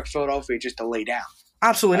don't expect Philadelphia just to lay down.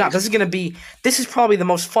 Absolutely not. This is probably the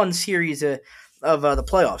most fun series of the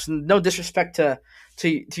playoffs. No disrespect to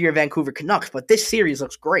your Vancouver Canucks, but this series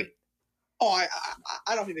looks great. Oh,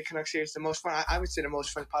 I don't think the Canucks series is the most fun. I would say the most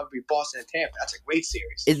fun probably be Boston and Tampa. That's a great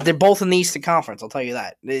series. They're both in the Eastern Conference. I'll tell you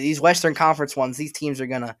that. These Western Conference ones, these teams are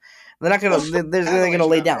gonna, they're not gonna, Well, they're gonna Avalanche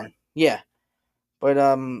lay not bad. down. Yeah, but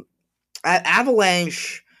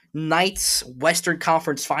Avalanche Knights Western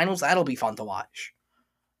Conference Finals. That'll be fun to watch.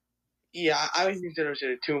 Yeah, I would think those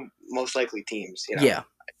are the two most likely teams. Yeah,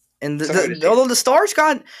 and So hard to say. although the Stars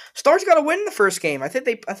got to win the first game. I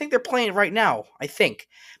think they're playing right now. I think,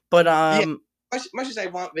 but Yeah, much as I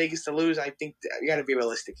want Vegas to lose, I think you got to be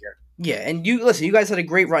realistic here. yeah, and you listen. You guys had a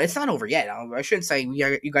great run. It's not over yet. I shouldn't say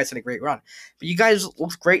you guys had a great run, but you guys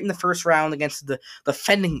looked great in the first round against the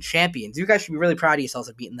defending champions. You guys should be really proud of yourselves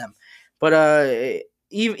of beating them. But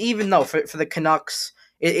even though for the Canucks,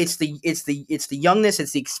 it's the youngness,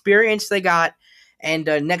 it's the experience they got, and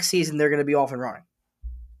next season they're going to be off and running.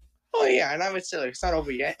 Oh yeah, and I would say like, it's not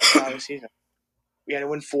over yet. Obviously, we had to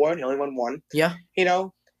win 4. They only won 1. Yeah.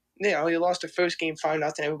 You lost the first game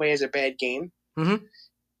 5-0. Everybody has a bad game. Mm-hmm.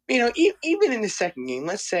 Even in the second game,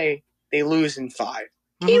 let's say they lose in 5.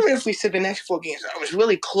 Mm-hmm. Even if we said the next 4 games, it was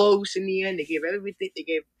really close in the end. They gave everything. They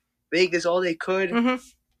gave Vegas all they could. Mm-hmm.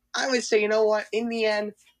 I would say, you know what? In the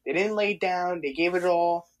end, they didn't lay down. They gave it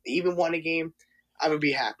all. They even won a game. I would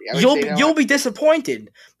be happy. You'll be disappointed,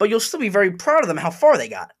 but you'll still be very proud of them how far they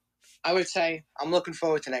got. I would say I'm looking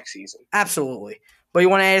forward to next season. Absolutely. But you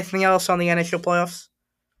want to add anything else on the NHL playoffs?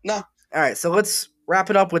 No. All right, so let's wrap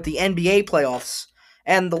it up with the NBA playoffs.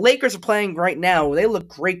 And the Lakers are playing right now. They look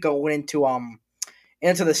great going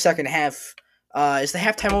into the second half. Is the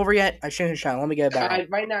halftime over yet? I shouldn't. Let me get it back.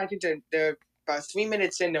 Right now, I think they're about 3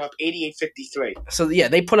 minutes in. They're up 88-53. So yeah,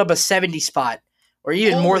 they put up a 70 spot, or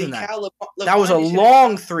even more than that. LeBron That was a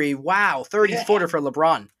long three. Wow, 30-footer for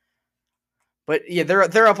LeBron. But yeah,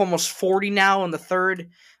 they're up almost 40 now in the third,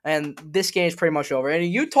 and this game is pretty much over. And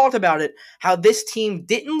you talked about it, how this team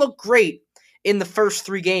didn't look great in the first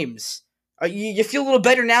 3 games. You feel a little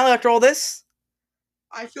better now after all this?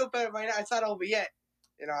 I feel better right now. It's not over yet.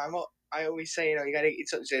 I always say, you got to.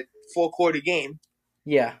 It's a 4-quarter game.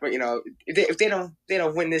 Yeah. But if they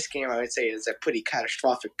don't win this game, I would say it's a pretty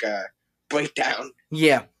catastrophic breakdown.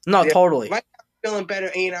 Yeah. No, totally. Right now, I'm feeling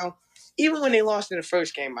better. And, even when they lost in the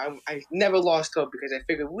first game, I never lost hope because I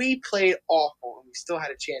figured we played awful and we still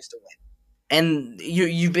had a chance to win. And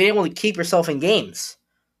you've been able to keep yourself in games.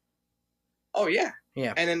 Oh, yeah.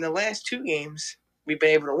 Yeah. And in the last 2 games, we've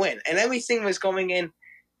been able to win. And everything was going in,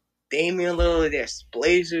 Damian Lillard this,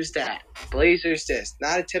 Blazers that, Blazers this.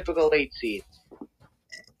 Not a typical 8 seed.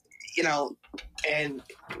 And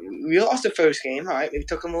we lost the first game. All right, we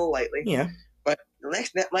took them a little lightly. Yeah. But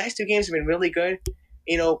the last 2 games have been really good.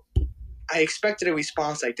 I expected a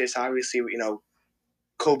response like this, obviously,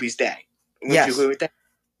 Kobe's day. Would you agree with that?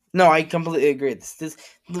 No, I completely agree. This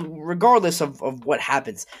regardless of what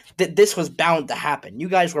happens, this was bound to happen. You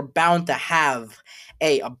guys were bound to have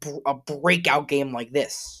a breakout game like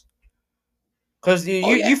this. Because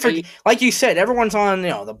you forget, like you said, everyone's on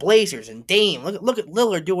the Blazers and Dame. Look at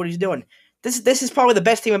Lillard do what he's doing. This is probably the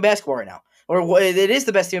best team in basketball right now. Or it is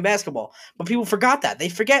the best team in basketball. But people forgot that. They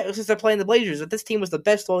forget since they're playing the Blazers that this team was the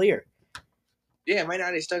best all year. Yeah, right now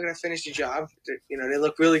they're still going to finish the job. They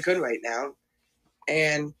look really good right now.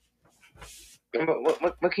 And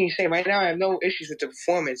what can you say? Right now I have no issues with the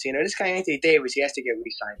performance. This guy Anthony Davis, he has to get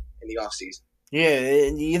re-signed in the offseason. Yeah,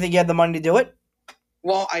 you think you have the money to do it?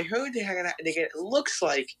 Well, I heard it looks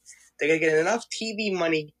like they're going to get enough TV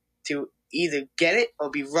money to either get it or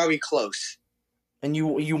be very close. And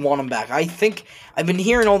you want him back. I think I've been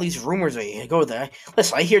hearing all these rumors. I go there.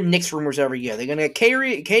 Listen, I hear Knicks rumors every year. They're gonna get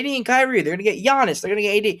KD and Kyrie. They're gonna get Giannis. They're gonna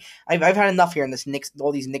get AD. I've had enough hearing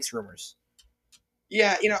all these Knicks rumors.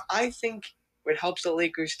 Yeah, I think what helps the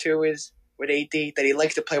Lakers too is with AD that he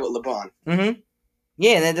likes to play with LeBron. Mm-hmm.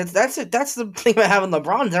 Yeah, and that's it. That's the thing about having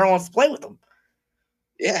LeBron. Everyone wants to play with him.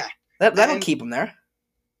 Yeah, that'll keep him there.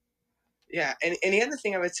 Yeah, and the other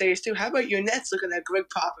thing I would say is too, how about your Nets looking at Greg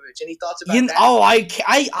Popovich? Any thoughts about that? Oh,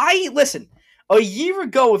 I listen. A year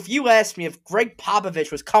ago, if you asked me if Greg Popovich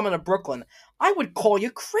was coming to Brooklyn, I would call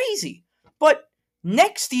you crazy. But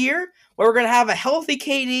next year, where we're gonna have a healthy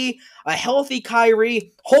KD, a healthy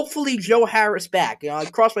Kyrie, hopefully Joe Harris back. I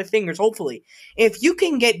cross my fingers. Hopefully, if you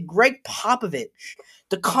can get Greg Popovich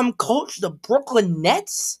to come coach the Brooklyn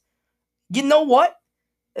Nets, you know what?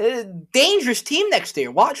 Dangerous team next year.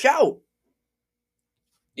 Watch out.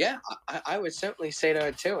 Yeah, I would certainly say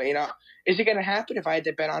that too. Is it going to happen if I had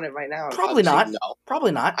to bet on it right now? Probably not. No.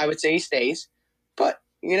 Probably not. I would say he stays, but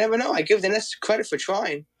you never know. I give the Nets credit for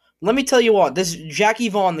trying. Let me tell you what. This Jackie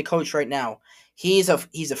Vaughn, the coach right now, he's a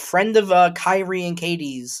friend of Kyrie and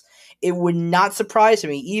KD's, it would not surprise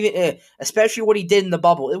me, even especially what he did in the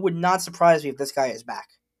bubble. It would not surprise me if this guy is back.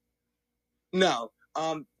 No,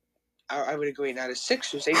 I would agree. Now the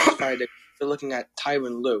Sixers, they just fired. They're looking at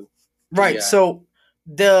Tyronn Lue. Right. So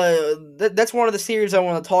that's one of the series I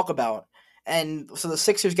want to talk about. And so the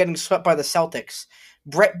Sixers getting swept by the Celtics.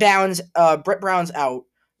 Brett Brown's out.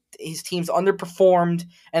 His team's underperformed,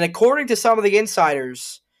 and according to some of the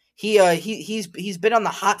insiders, he's been on the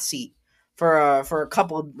hot seat for a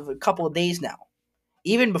couple of days now.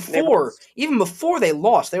 Even before they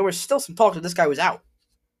lost, there was still some talk that this guy was out.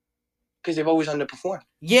 Because they've always underperformed.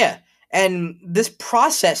 Yeah, and this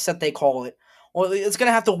process that they call it, well, it's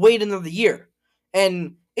gonna have to wait another year,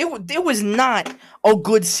 and it was not a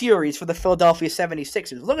good series for the Philadelphia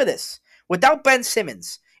 76ers. Look at this. Without Ben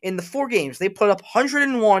Simmons, in the 4 games, they put up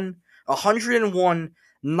 101, 101,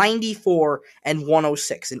 94, and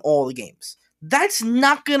 106 in all the games. That's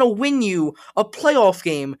not going to win you a playoff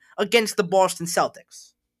game against the Boston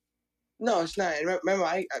Celtics. No, it's not. And remember,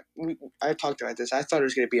 I talked about this. I thought it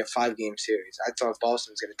was going to be a 5-game series. I thought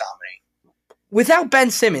Boston was going to dominate. Without Ben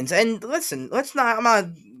Simmons, and listen, I'm not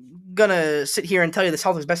gonna sit here and tell you the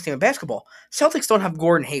Celtics' best team in basketball. Celtics don't have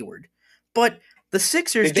Gordon Hayward, but the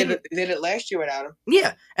Sixers did it last year without him.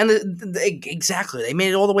 Yeah, and exactly, they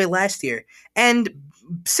made it all the way last year. And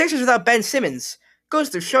Sixers without Ben Simmons goes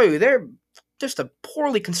to show you they're just a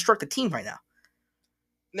poorly constructed team right now.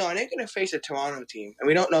 No, and they're going to face a Toronto team, and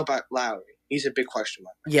we don't know about Lowry. He's a big question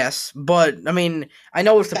mark. Yes, but I mean, I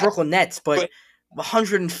know it's the Brooklyn Nets, but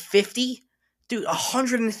 150. Dude,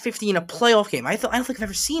 150 in a playoff game. I don't think I've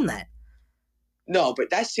ever seen that. No, but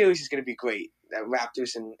that series is going to be great.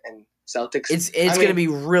 Raptors and Celtics. It's going to be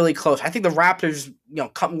really close. I think the Raptors,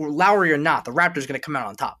 Lowry or not, the Raptors are going to come out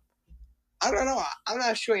on top. I don't know. I'm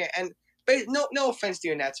not sure yet. And but no offense to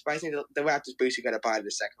your Nets, but I think the Raptors basically got to buy the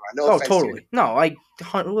second round. No offense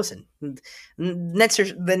totally. Listen.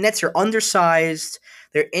 The Nets are undersized.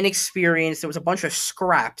 They're inexperienced. There was a bunch of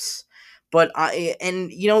scraps. But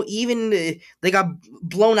even they got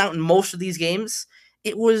blown out in most of these games.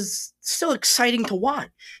 It was still exciting to watch.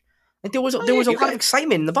 Like there was a lot of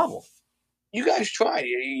excitement in the bubble. You guys tried.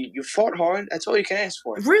 You fought hard. That's all you can ask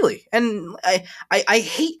for. Really, and I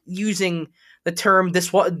hate using the term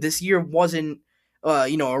this year wasn't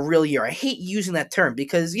a real year. I hate using that term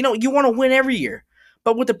because you want to win every year.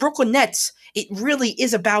 But with the Brooklyn Nets, it really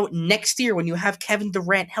is about next year when you have Kevin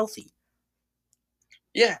Durant healthy.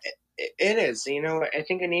 Yeah. It is. I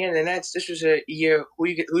think in the end, this was a year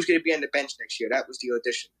who's going to be on the bench next year. That was the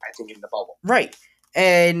audition, I think, in the bubble. Right.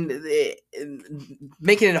 And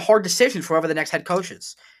making it a hard decision for whoever the next head coach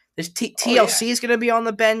is. This TLC is going to be on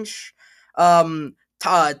the bench.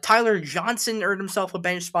 Tyler Johnson earned himself a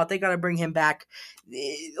bench spot. They got to bring him back.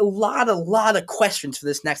 A lot of questions for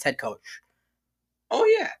this next head coach. Oh,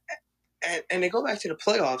 yeah. And they go back to the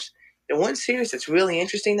playoffs. The one series that's really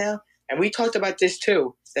interesting now, and we talked about this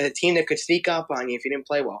too, that a team that could sneak up on you if you didn't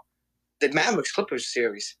play well. The Mavericks-Clippers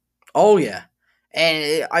series. Oh, yeah.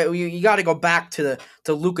 And you got to go back to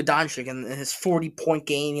Luka Doncic and his 40-point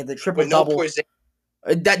game, he had the triple-double.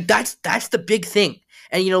 That's the big thing.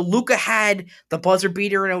 And, Luka had the buzzer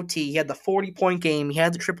beater in OT. He had the 40-point game. He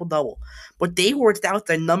had the triple-double. But they were without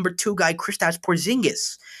their number 2 guy, Kristaps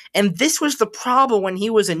Porzingis. And this was the problem when he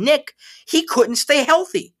was a Knick. He couldn't stay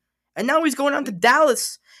healthy. And now he's going on to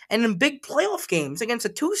Dallas and in big playoff games against a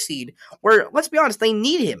 2 seed where, let's be honest, they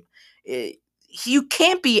need him. You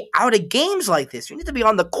can't be out of games like this. You need to be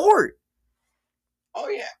on the court. Oh,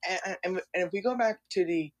 yeah. And if we go back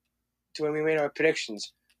to when we made our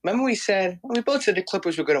predictions, remember we both said the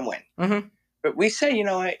Clippers were going to win. Mm-hmm. But we said,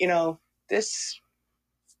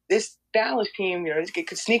 this Dallas team, they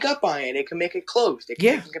could sneak up on you. They can make it close. They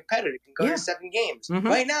can make it competitive. They can go to 7 games. Mm-hmm.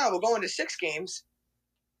 Right now, we're going to 6 games.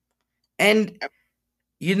 And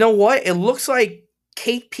you know what? It looks like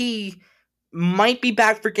KP might be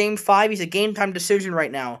back for Game 5. He's a game-time decision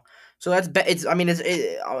right now. So that's it's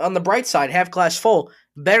on the bright side, half glass full,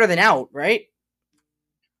 better than out, right?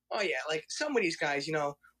 Oh, yeah. Like, some of these guys,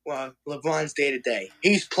 LeBron's day-to-day.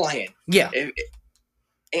 He's playing. Yeah.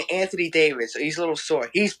 Anthony Davis, he's a little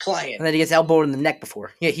sore. He's playing. And then he gets elbowed in the neck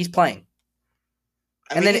before. Yeah, he's playing.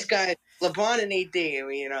 These guys, LeBron and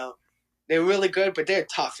AD, they're really good, but they're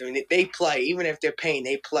tough. They play. Even if they're paying,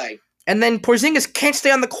 they play. And then Porzingis can't stay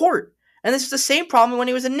on the court. And this is the same problem when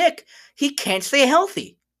he was a Knick. He can't stay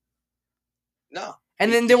healthy. No.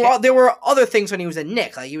 And then there were other things when he was a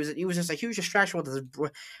Knick. Like he was just a huge distraction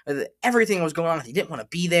with everything that was going on. He didn't want to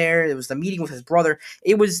be there. It was the meeting with his brother.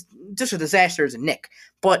 It was just a disaster as a Knick.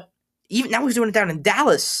 But even now he's doing it down in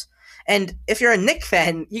Dallas. And if you're a Knicks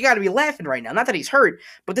fan, you got to be laughing right now. Not that he's hurt,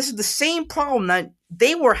 but this is the same problem that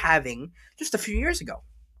they were having just a few years ago.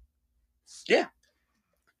 Yeah,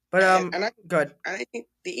 But good. And I think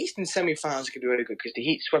the Eastern semifinals could be really good because the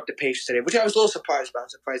Heat swept the Pacers today, which I was a little surprised about. I'm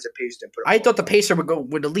surprised the Pacers didn't put. I thought the Pacers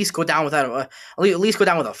would at least go down without at least go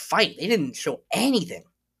down with a fight. They didn't show anything.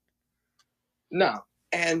 No,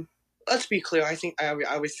 and let's be clear.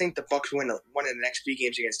 I would think the Bucks win one of the next 3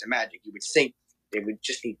 games against the Magic. You would think they would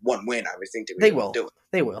just need one win. I would think they will do it.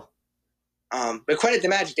 They will. But credit the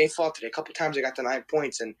Magic. They fought today. A couple times they got to 9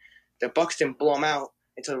 points, and the Bucks didn't blow them out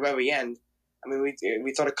until the very end. I mean,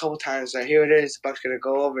 we thought a couple times that here it is, the Bucks gonna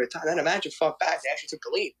go over the top. Then the Magic fought back. They actually took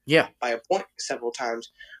the lead. Yeah. By a point several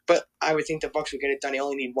times. But I would think the Bucks would get it done. They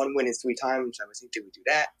only need one win in 3 times. I would think they would do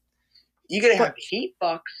that. You're gonna have Heat,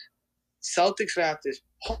 Bucks, Celtics, Raptors.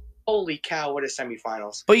 Holy cow! What a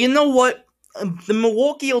semifinals! But you know what? The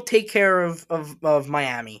Milwaukee will take care of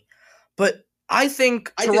Miami. But I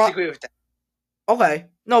think I disagree with that. Okay,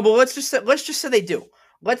 no, but let's just say they do.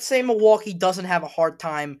 Let's say Milwaukee doesn't have a hard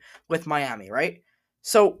time with Miami, right?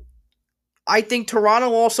 So I think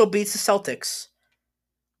Toronto also beats the Celtics.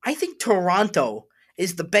 I think Toronto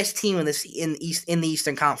is the best team in the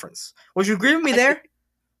Eastern Conference. Would you agree with me there?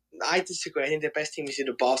 I disagree. I think the best team is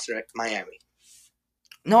either Boston or Miami.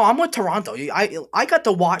 No, I'm with Toronto. I got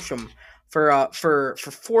to watch them for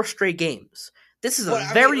 4 straight games. This is a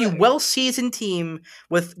very well-seasoned team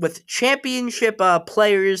with championship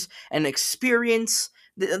players and experience.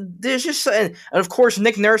 There's just, and of course,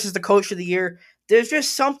 Nick Nurse is the coach of the year. There's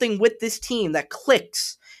just something with this team that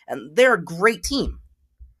clicks, and they're a great team.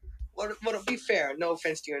 Well, to be fair, no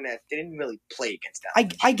offense to your net, they didn't really play against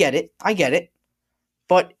that. I get it,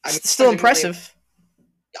 but it's still impressive.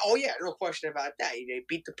 Oh yeah, no question about that. They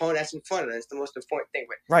beat the opponent that's in front of them. That's the most important thing.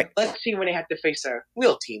 But right. Let's see when they have to face a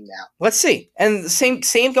real team now. Let's see. And the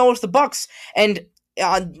same goes the Bucks. And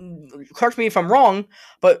correct me if I'm wrong,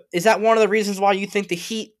 but is that one of the reasons why you think the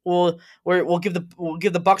Heat will give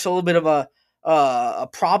the Bucks a little bit of a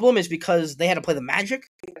problem? Is because they had to play the Magic?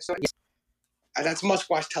 That's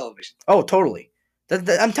must-watch television. Oh, totally.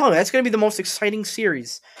 I'm telling you, that's going to be the most exciting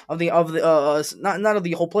series of the not of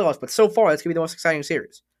the whole playoffs, but so far that's going to be the most exciting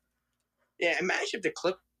series. Yeah, imagine if the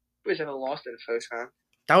Clippers ever lost in the first round.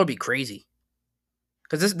 That would be crazy.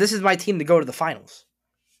 Because this is my team to go to the finals.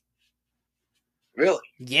 Really?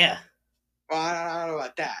 Yeah. Well, I don't know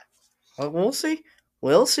about that. Well, we'll see.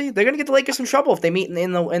 We'll see. They're going to get the Lakers some trouble if they meet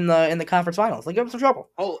in the conference finals. They give them some trouble.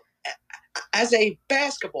 Oh, as a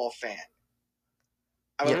basketball fan,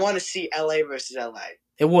 I would want to see LA versus LA.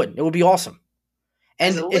 It would. It would be awesome.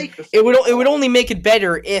 And it would only make it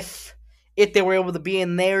better if they were able to be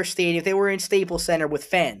in their stadium, if they were in Staples Center with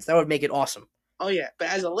fans. That would make it awesome. Oh, yeah. But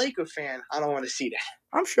as a Laker fan, I don't want to see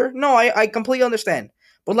that. I'm sure. No, I completely understand.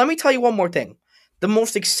 But let me tell you one more thing. The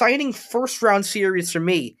most exciting first-round series for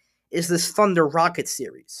me is this Thunder-Rockets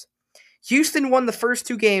series. Houston won the first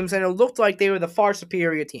 2 games, and it looked like they were the far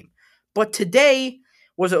superior team. But today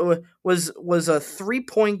was a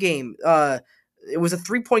 3-point game. It was a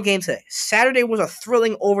 3-point game today. Saturday was a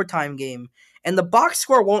thrilling overtime game, and the box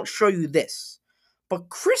score won't show you this. But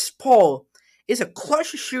Chris Paul is a clutch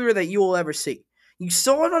shooter that you will ever see. You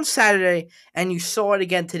saw it on Saturday, and you saw it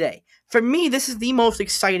again today. For me, this is the most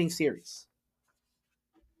exciting series.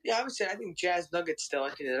 Yeah, I would say I think Jazz Nuggets still. I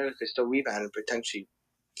think the Nuggets could still rebound and potentially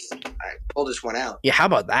pull this one out. Yeah, how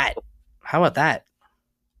about that?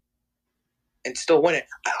 And still win it.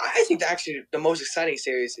 I think actually the most exciting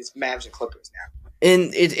series is Mavs and Clippers now.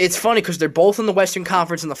 And it's funny because they're both in the Western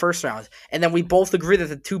Conference in the first round, and then we both agree that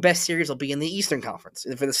the 2 best series will be in the Eastern Conference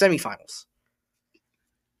for the semifinals.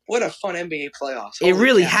 What a fun NBA playoffs! It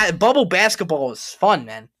really had bubble basketball is fun,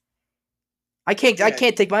 man. I can't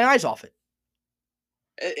take my eyes off it.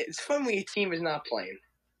 It's fun when your team is not playing.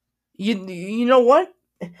 You know what?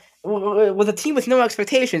 With a team with no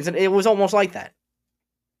expectations, it was almost like that.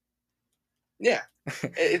 Yeah,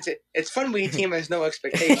 it's fun when your team has no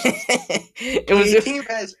expectations. Your team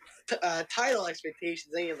has title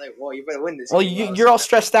expectations, then you're like, well, you better win this. Well, you're all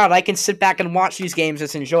stressed out. I can sit back and watch these games,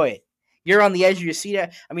 just enjoy it. You're on the edge of your seat.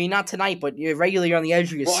 I mean, not tonight, but you're regularly on the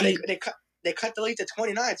edge of your seat. They cut the lead to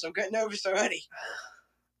 29, so I'm getting nervous already.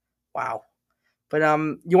 Wow. But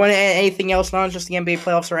you want to add anything else, not just the NBA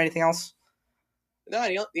playoffs or anything else? No,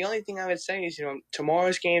 the only thing I would say is,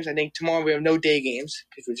 tomorrow's games, I think tomorrow we have no day games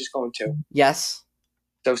because we're just going to. Yes.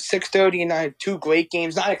 So 6:30 and 9, 2 great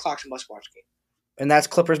games. 9 o'clock's a must-watch game. And that's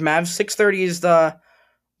Clippers Mavs. 6:30 is the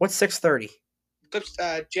what's 6:30? Clips,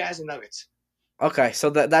 Jazz and Nuggets. Okay, so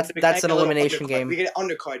that's an elimination game. We get an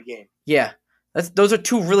undercard game. Yeah, those are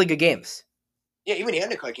 2 really good games. Yeah, even the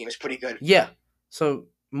undercard game is pretty good. Yeah, so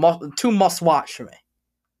Two must watch for me.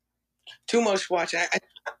 Too much watch.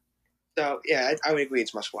 So yeah, I would agree.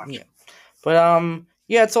 It's must Yeah, watch. but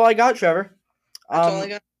yeah, that's all I got, Trevor. That's all I Um,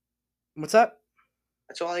 got. what's that?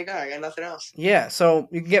 That's all I got. I got nothing else. Yeah, so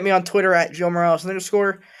you can get me on Twitter at Joe Morales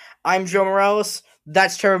 _. I'm Joe Morales.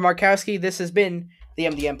 That's Trevor Markowski. This has been the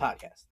MDM podcast.